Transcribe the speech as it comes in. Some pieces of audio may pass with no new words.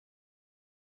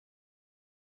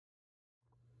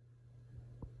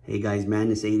Hey guys,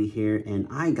 Madness80 here, and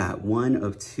I got one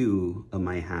of two of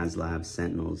my Haslab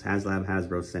Sentinels,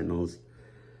 Hasbro Sentinels.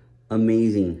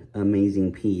 Amazing,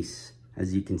 amazing piece,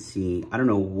 as you can see. I don't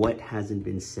know what hasn't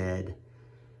been said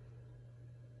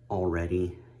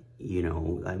already. You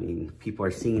know, I mean, people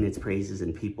are singing its praises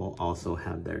and people also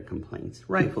have their complaints.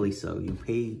 Rightfully so. You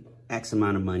pay X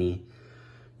amount of money,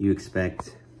 you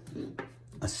expect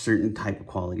a certain type of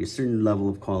quality, a certain level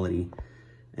of quality.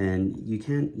 And you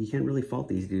can't really fault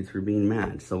these dudes for being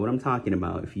mad. So what I'm talking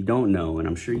about, if you don't know, and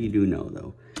I'm sure you do know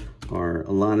though, are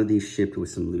a lot of these shipped with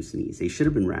some loose knees. They should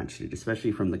have been ratcheted,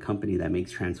 especially from the company that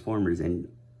makes transformers and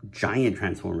giant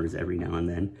transformers every now and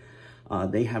then.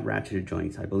 They have ratcheted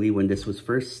joints. I believe when this was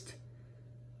first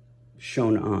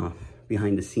shown off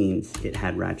behind the scenes, it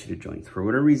had ratcheted joints. For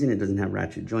whatever reason, it doesn't have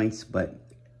ratchet joints, but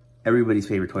everybody's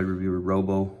favorite toy reviewer,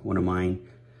 Robo, one of mine,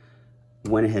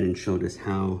 went ahead and showed us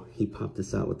how he popped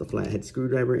this out with the flathead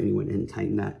screwdriver, and he went in and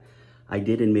tightened that. I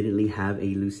did admittedly have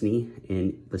a loose knee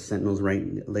in the Sentinel's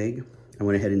right leg. I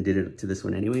went ahead and did it to this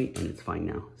one anyway, and it's fine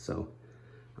now. So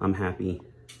I'm happy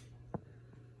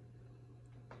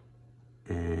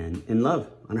and in love.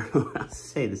 I don't know what else to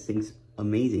say. This thing's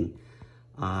amazing.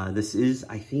 This is,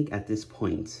 I think at this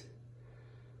point,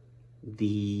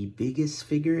 the biggest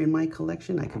figure in my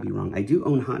collection. I could be wrong. I do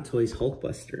own Hot Toys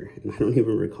Hulkbuster, and I don't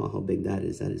even recall how big that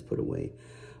is. That is put away.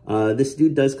 This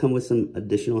dude does come with some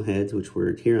additional heads, which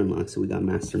were tier unlocked. So we got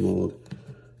Master Mold,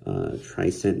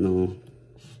 Tri-Sentinel,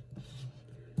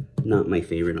 not my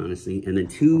favorite, honestly. And then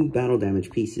two battle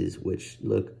damage pieces, which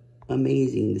look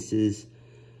amazing. This is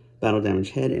battle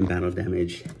damage head and battle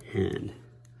damage hand.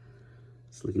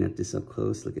 Just looking at this up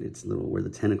close, look at its little, where the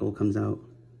tentacle comes out.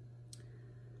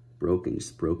 Broken,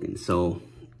 just broken. So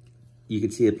you can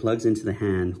see it plugs into the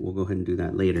hand. We'll go ahead and do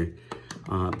that later.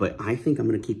 But I think I'm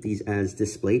going to keep these as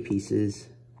display pieces.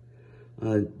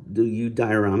 You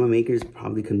diorama makers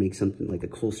probably could make something like a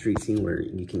Coal Street scene where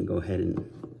you can go ahead and,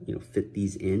 you know, fit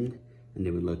these in and they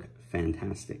would look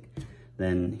fantastic.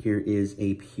 Then here is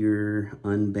a pure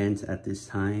unbent at this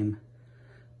time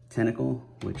tentacle,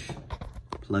 which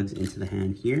plugs into the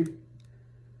hand here.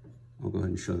 I'll go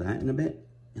ahead and show that in a bit.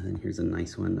 And then here's a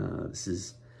nice one. This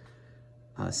is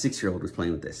a 6-year-old was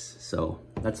playing with this. So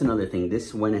that's another thing.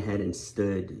 This went ahead and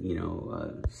stood, you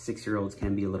know, 6-year-olds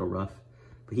can be a little rough,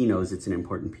 but he knows it's an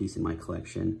important piece in my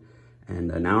collection.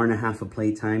 And an hour and a half of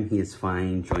playtime, he is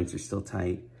fine. Joints are still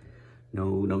tight.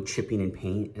 No chipping in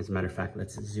paint. As a matter of fact,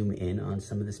 let's zoom in on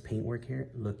some of this paintwork here.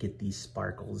 Look at these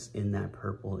sparkles in that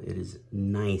purple. It is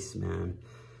nice, man.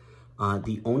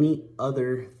 The only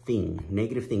other thing,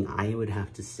 negative thing I would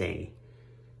have to say,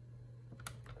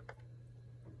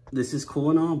 this is cool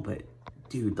and all, but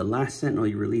dude, the last Sentinel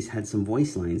you released had some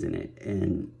voice lines in it,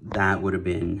 and that would have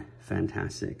been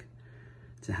fantastic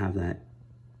to have that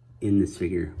in this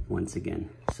figure once again.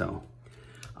 So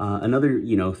another,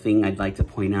 you know, thing I'd like to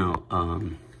point out,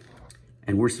 and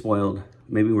we're spoiled,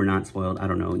 maybe we're not spoiled, I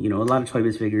don't know. You know, a lot of Toy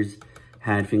Biz figures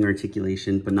had finger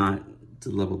articulation, but not to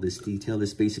the level of this detail.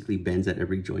 This basically bends at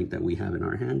every joint that we have in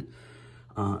our hand.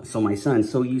 So my son,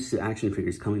 so used to action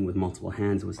figures coming with multiple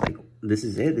hands, was like, this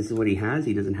is it? This is what he has?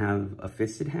 He doesn't have a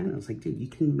fisted hand? I was like, dude, you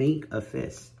can make a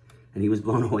fist. And he was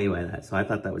blown away by that. So I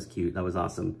thought that was cute. That was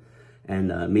awesome. And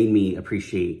made me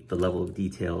appreciate the level of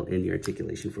detail in the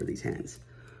articulation for these hands.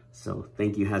 So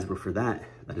thank you, Hasbro, for that.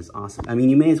 That is awesome. I mean,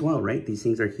 you may as well, right? These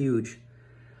things are huge.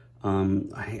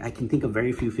 I can think of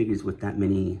very few figures with that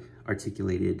many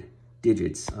articulated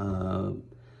digits.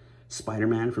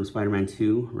 Spider-Man from Spider-Man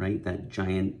 2, right? That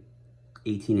giant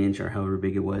 18-inch or however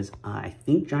big it was. I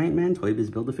think Giant Man, Toy Biz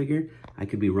Build-A-Figure. I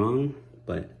could be wrong,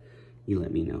 but you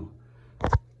let me know.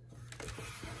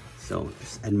 So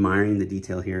just admiring the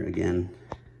detail here. Again,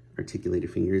 articulated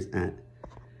fingers at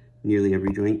nearly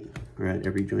every joint, or at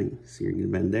every joint. So you're gonna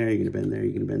bend there, you're gonna bend there,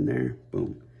 you're gonna bend there,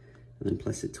 boom. And then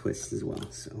plus it twists as well.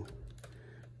 So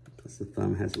plus the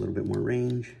thumb has a little bit more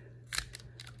range.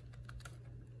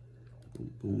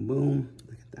 Boom, boom,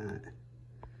 look at that.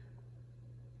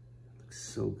 Looks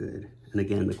so good. And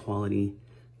again, the quality,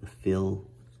 the feel,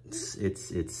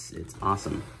 it's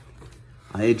awesome.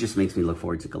 It just makes me look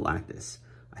forward to Galactus.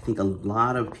 I think a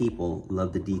lot of people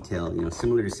love the detail. You know,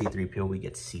 similar to C-3PO, we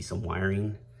get to see some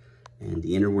wiring and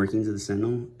the inner workings of the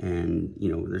Sentinel. And,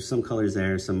 you know, there's some colors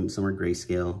there, some are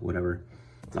grayscale, whatever.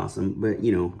 It's awesome. But,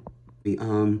 you know, the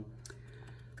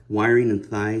wiring in the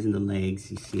thighs and the legs,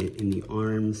 you see it in the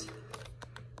arms.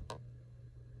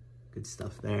 Good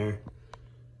stuff there.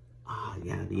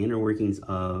 Yeah, the inner workings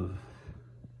of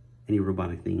any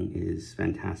robotic thing is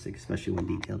fantastic, especially when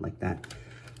detailed like that.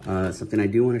 Something I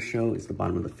do want to show is the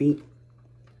bottom of the feet.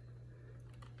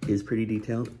 It is pretty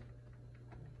detailed.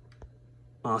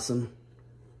 Awesome.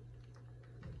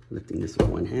 Lifting this with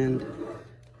one hand.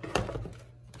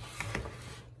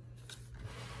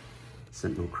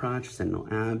 Sentinel crotch, Sentinel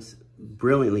abs,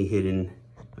 brilliantly hidden.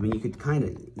 I mean, you could kind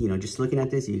of, you know, just looking at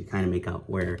this, you could kind of make out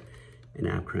where an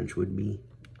ab crunch would be.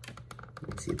 You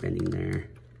can see it bending there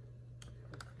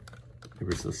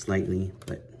ever so slightly,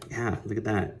 but yeah, look at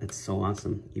that. It's so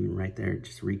awesome. Even right there, it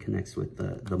just reconnects with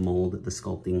the mold, the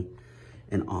sculpting,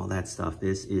 and all that stuff.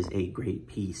 This is a great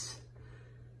piece.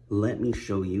 Let me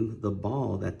show you the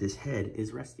ball that this head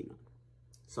is resting on.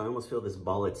 So I almost feel this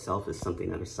ball itself is something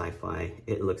out of sci-fi.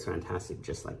 It looks fantastic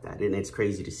just like that. And it's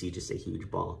crazy to see just a huge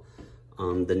ball.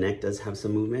 The neck does have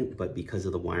some movement, but because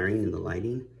of the wiring and the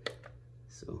lighting.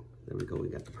 So there we go, we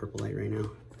got the purple light right now.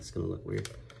 It's gonna look weird.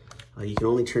 You can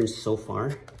only turn so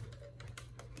far.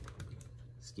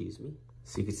 Excuse me.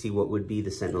 So you can see what would be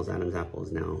the Sentinel's Adam's apple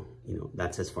is now, you know,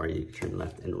 that's as far as you can turn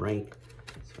left and right.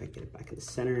 So if I get it back in the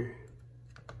center,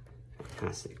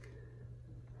 fantastic.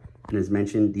 And as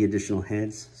mentioned, the additional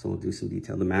heads, so we'll do some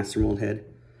detail. The master mold head,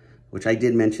 which I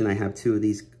did mention, I have 2 of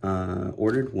these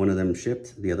ordered. One of them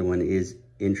shipped, the other one is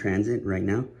in transit right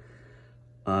now.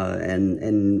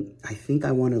 And I think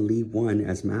I want to leave one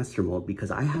as master mold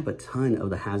because I have a ton of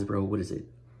the Hasbro, what is it,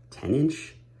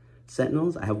 10-inch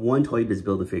Sentinels? I have one Toy Biz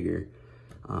Build-A-Figure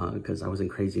because I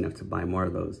wasn't crazy enough to buy more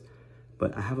of those.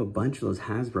 But I have a bunch of those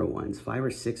Hasbro ones, 5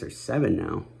 or 6 or 7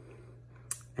 now.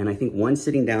 And I think one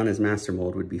sitting down as master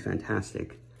mold would be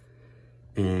fantastic.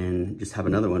 And just have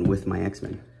another one with my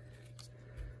X-Men.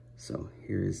 So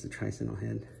here is the Tri-Sentinel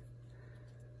head.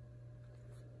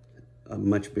 A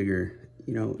much bigger,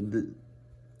 you know,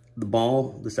 the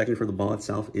ball, the section for the ball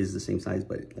itself is the same size,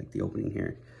 but like the opening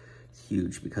here, it's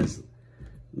huge because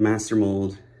master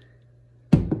mold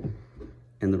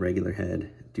and the regular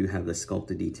head do have the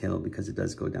sculpted detail because it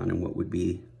does go down in what would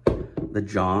be the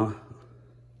jaw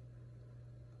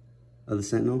of the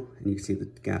Sentinel, and you can see the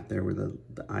gap there where the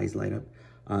eyes light up.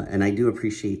 And I do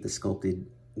appreciate the sculpted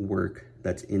work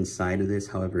that's inside of this.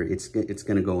 However, it's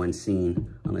gonna go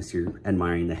unseen unless you're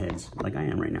admiring the heads like I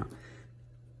am right now.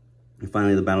 And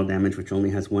finally, the battle damage, which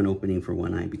only has one opening for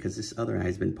one eye because this other eye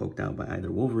has been poked out by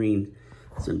either Wolverine,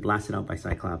 has been blasted out by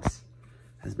Cyclops,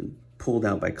 has been pulled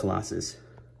out by Colossus.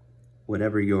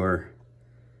 Whatever your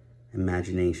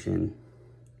imagination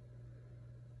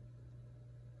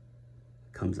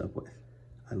comes up with.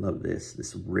 I love this.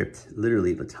 This ripped,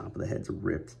 literally the top of the head's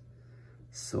ripped.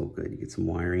 So good. You get some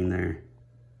wiring there.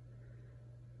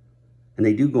 And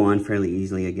they do go on fairly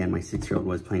easily. Again, my 6-year-old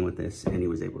was playing with this and he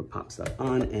was able to pop stuff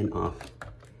on and off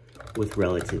with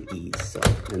relative ease. So,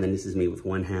 and then this is me with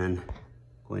one hand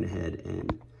going ahead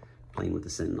and playing with the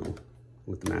Sentinel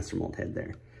with the master mold head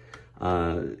there.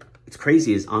 What's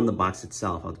crazy is on the box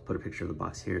itself, I'll put a picture of the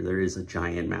box here, there is a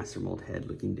giant master mold head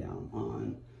looking down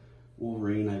on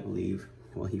Wolverine, I believe,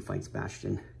 while he fights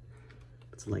Bastion.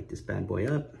 Let's light this bad boy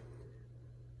up.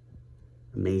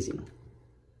 Amazing.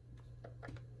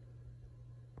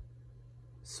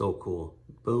 So cool.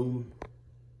 Boom.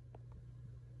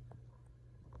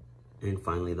 And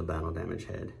finally the battle damage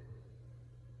head.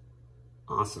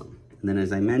 Awesome. And then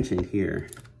as I mentioned here,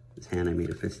 this hand I made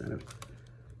a fist out of.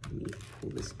 Let me pull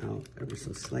this out ever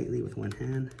so slightly with one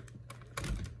hand.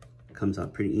 Comes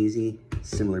out pretty easy.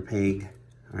 Similar peg,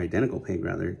 or identical peg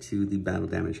rather, to the battle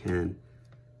damage hand.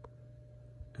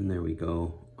 And there we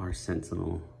go, our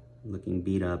Sentinel looking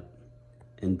beat up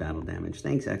and battle damage.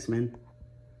 Thanks, X-Men.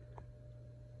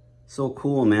 So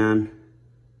cool, man.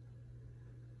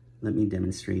 Let me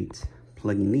demonstrate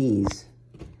plugging these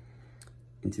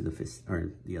into the fist,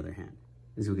 or the other hand.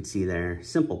 As we can see there,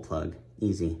 simple plug,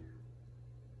 easy.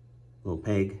 Little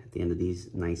peg at the end of these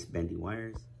nice bendy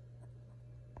wires.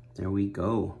 There we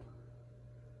go.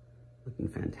 Looking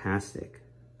fantastic.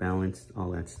 Balanced,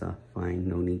 all that stuff, fine,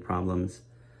 no knee problems.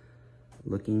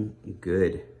 Looking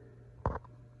good.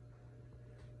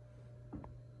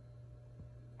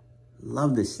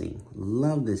 Love this thing,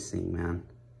 man.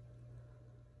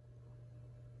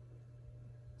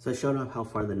 So I showed off how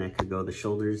far the neck could go. The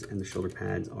shoulders and the shoulder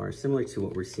pads are similar to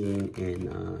what we're seeing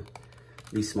in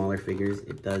these smaller figures.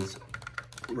 It does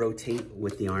rotate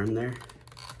with the arm there.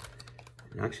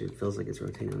 It actually feels like it's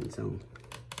rotating on its own.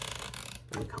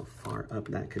 Look how far up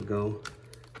that could go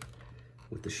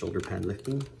with the shoulder pad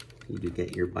lifting. You do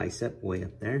get your bicep way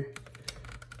up there.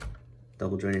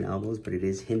 Double jointed elbows, but it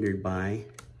is hindered by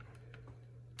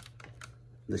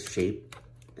the shape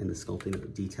and the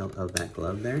sculpting detail of that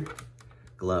glove there.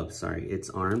 Its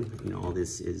arm. You know, all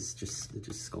this is just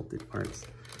sculpted parts.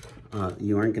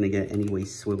 You aren't gonna get any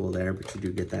waist swivel there, but you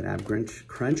do get that ab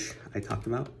crunch I talked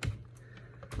about.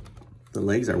 The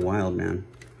legs are wild, man.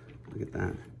 Look at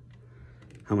that.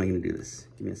 How am I gonna do this?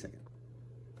 Give me a second.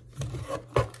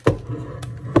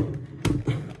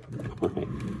 All right,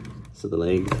 so the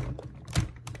legs,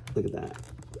 look at that,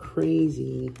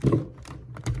 crazy.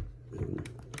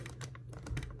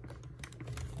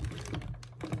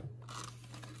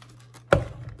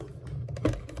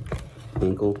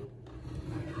 Ankle.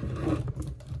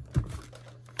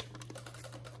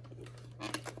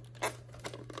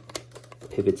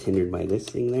 Pivot's hindered by this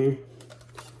thing there.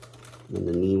 And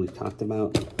the knee we've talked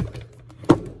about.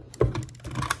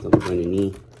 Double jointed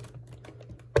knee.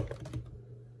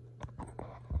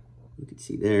 You can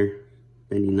see there,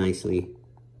 bending nicely.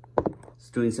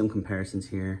 Just doing some comparisons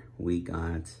here. We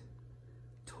got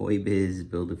Toy Biz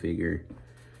Build-A-Figure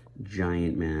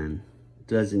Giant Man.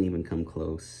 Doesn't even come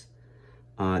close.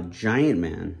 Giant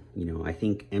Man, you know, I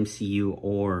think MCU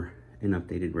or an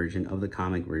updated version of the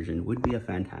comic version would be a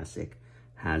fantastic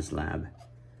Haslab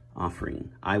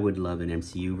offering. I would love an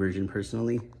MCU version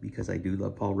personally because I do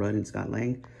love Paul Rudd and Scott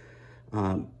Lang.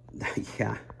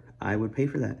 Yeah, I would pay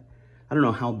for that. I don't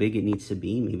know how big it needs to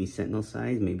be, maybe Sentinel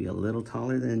size, maybe a little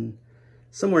taller than,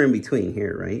 somewhere in between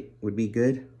here, right? Would be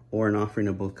good, or an offering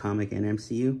of both comic and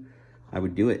MCU. I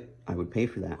would do it. I would pay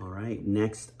for that. All right,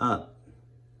 next up,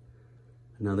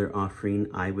 another offering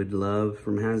I would love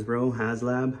from Hasbro,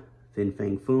 Haslab, Fin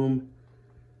Fang Foom.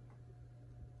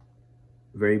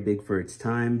 Very big for its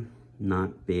time,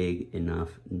 not big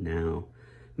enough now.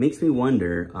 Makes me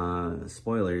wonder,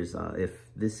 spoilers, if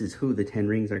this is who the 10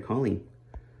 Rings are calling.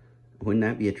 Wouldn't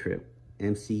that be a trip?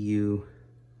 MCU,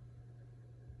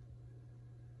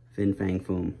 Fin Fang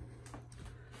Foom.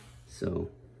 So,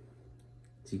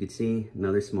 as you can see,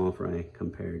 another small fry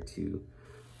compared to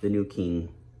the new King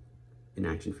in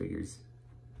action figures,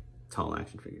 tall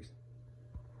action figures.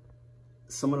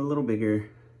 Somewhat a little bigger,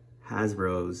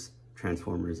 Hasbro's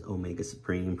Transformers Omega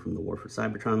Supreme from the War for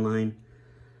Cybertron line.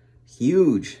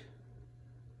 Huge.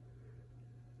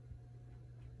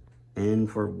 And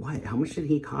for what? How much did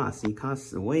he cost? He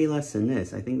costs way less than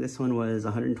this. I think this one was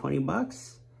 120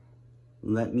 bucks.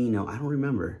 Let me know. I don't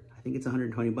remember. I think it's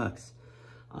 120 bucks.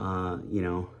 You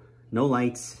know, no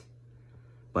lights,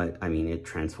 but I mean, it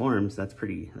transforms. That's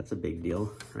a big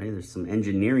deal, right? There's some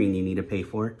engineering you need to pay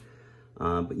for.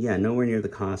 But yeah, nowhere near the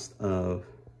cost of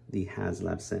the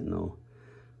Haslab Sentinel,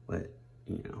 but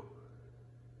you know,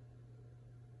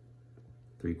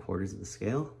 3/4 of the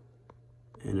scale.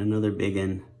 And another big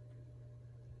one,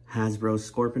 Hasbro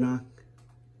Scorponok,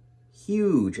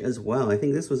 huge as well. I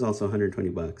think this was also 120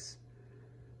 bucks.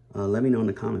 Let me know in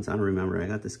the comments. I don't remember. I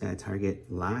got this guy at Target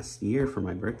last year for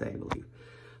my birthday, I believe.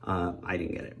 I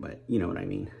didn't get it, but you know what I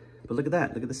mean. But look at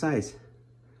that. Look at the size.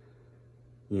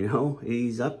 You know,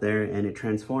 he's up there and it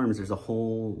transforms. There's a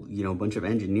whole, you know, bunch of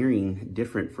engineering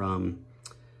different from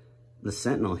the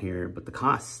Sentinel here, but the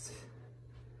cost,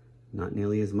 not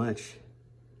nearly as much.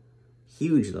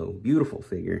 Huge though, beautiful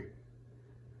figure.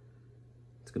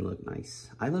 It's gonna look nice.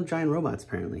 I love giant robots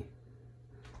apparently.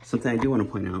 Something I do want to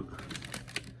point out.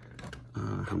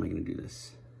 How am I gonna do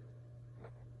this?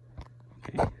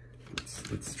 Okay,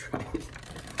 let's try it.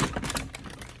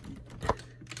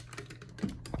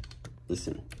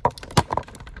 Listen,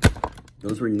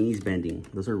 those were knees bending.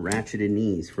 Those are ratcheted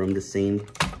knees from the same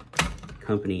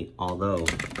company, although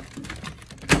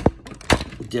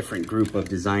different group of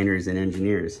designers and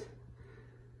engineers.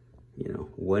 You know,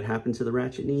 what happened to the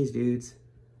ratchet knees, dudes?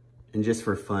 And just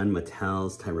for fun,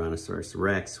 Mattel's Tyrannosaurus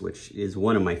Rex, which is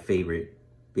one of my favorite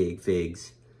big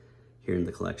figs here in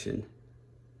the collection.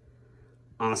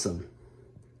 Awesome.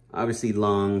 Obviously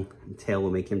long tail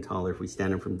will make him taller. If we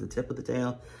stand him from the tip of the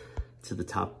tail to the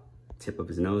top tip of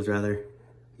his nose rather,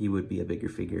 he would be a bigger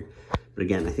figure. But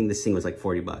again, I think this thing was like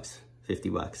 40 bucks, 50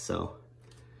 bucks. So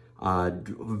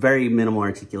very minimal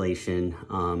articulation.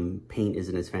 Paint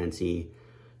isn't as fancy,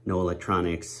 no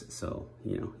electronics. So,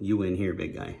 you know, you win here,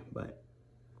 big guy. But,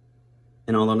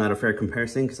 and although not a fair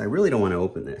comparison, because I really don't want to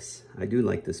open this. I do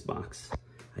like this box.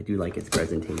 I do like its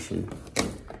presentation.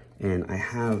 And I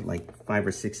have like 5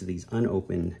 or 6 of these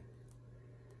unopened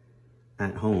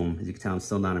at home. As you can tell, I'm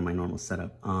still not in my normal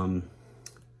setup.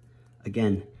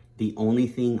 Again, the only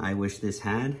thing I wish this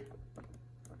had.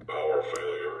 Power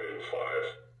failure in 5,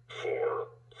 4,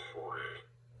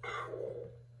 3,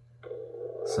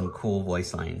 2. Some cool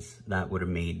voice lines. That would have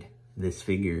made this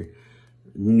figure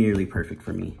nearly perfect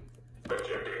for me.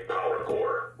 Ejecting power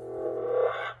core.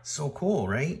 So cool,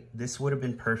 right? This would have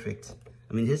been perfect.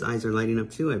 I mean, his eyes are lighting up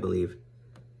too, I believe.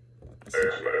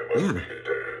 Yeah.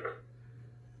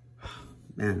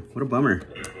 Man, what a bummer.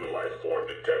 Life form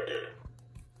detected.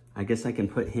 I guess I can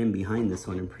put him behind this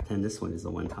one and pretend this one is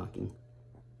the one talking.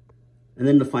 And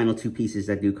then the final two pieces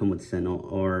that do come with Sentinel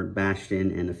are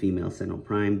Bastion and a female Sentinel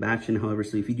Prime. Bastion, however,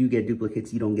 so if you do get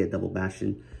duplicates, you don't get double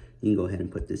Bastion. You can go ahead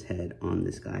and put this head on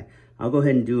this guy. I'll go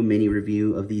ahead and do a mini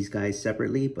review of these guys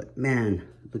separately, but man,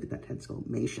 look at that head sculpt.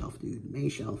 May shelf, dude, May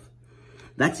shelf.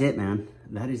 That's it, man.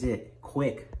 That is it.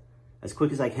 Quick. As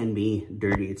quick as I can be,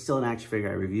 dirty. It's still an action figure.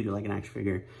 I reviewed it like an action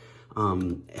figure.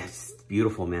 It's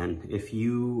beautiful, man. If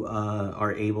you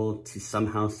are able to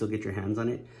somehow still get your hands on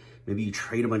it, maybe you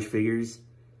trade a bunch of figures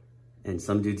and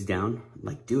some dude's down,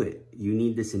 like, do it. You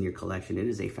need this in your collection. It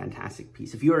is a fantastic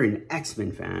piece. If you are an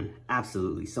X-Men fan,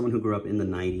 absolutely. Someone who grew up in the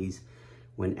 90s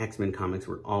when X-Men comics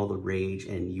were all the rage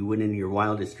and you wouldn't in your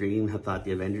wildest dream have thought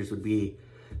the Avengers would be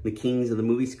the kings of the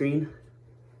movie screen,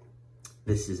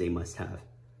 this is a must-have.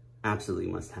 Absolutely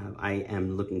must-have. I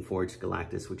am looking forward to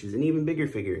Galactus, which is an even bigger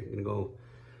figure. It's gonna go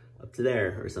up to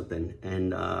there or something.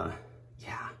 And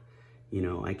yeah, you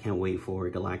know, I can't wait for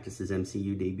Galactus's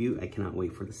MCU debut. I cannot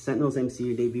wait for the Sentinels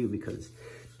MCU debut because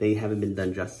they haven't been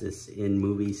done justice in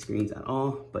movie screens at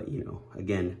all. But, you know,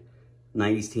 again,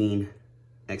 90s teen,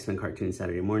 X-Men cartoon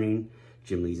Saturday morning,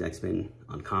 Jim Lee's X-Men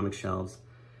on comic shelves.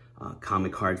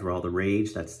 Comic cards were all the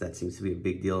rage. That seems to be a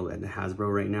big deal at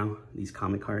Hasbro right now, these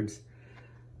comic cards.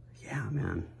 Yeah,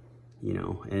 man, you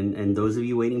know, and those of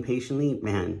you waiting patiently,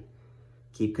 man,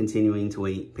 keep continuing to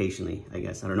wait patiently, I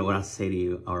guess. I don't know what else to say to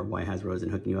you or why Hasbro isn't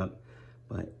hooking you up,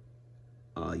 but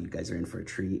you guys are in for a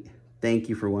treat. Thank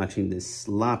you for watching this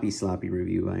sloppy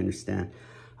review. I understand.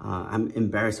 I'm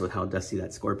embarrassed with how dusty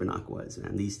that Scorponok was,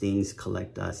 man. These things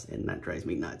collect dust, and that drives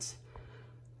me nuts.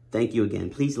 Thank you again.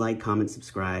 Please like, comment,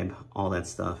 subscribe, all that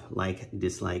stuff. Like,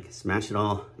 dislike, smash it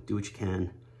all. Do what you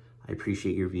can. I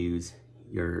appreciate your views,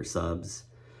 your subs,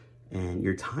 and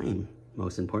your time,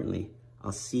 most importantly.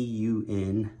 I'll see you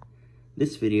in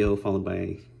this video, followed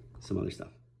by some other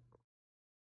stuff.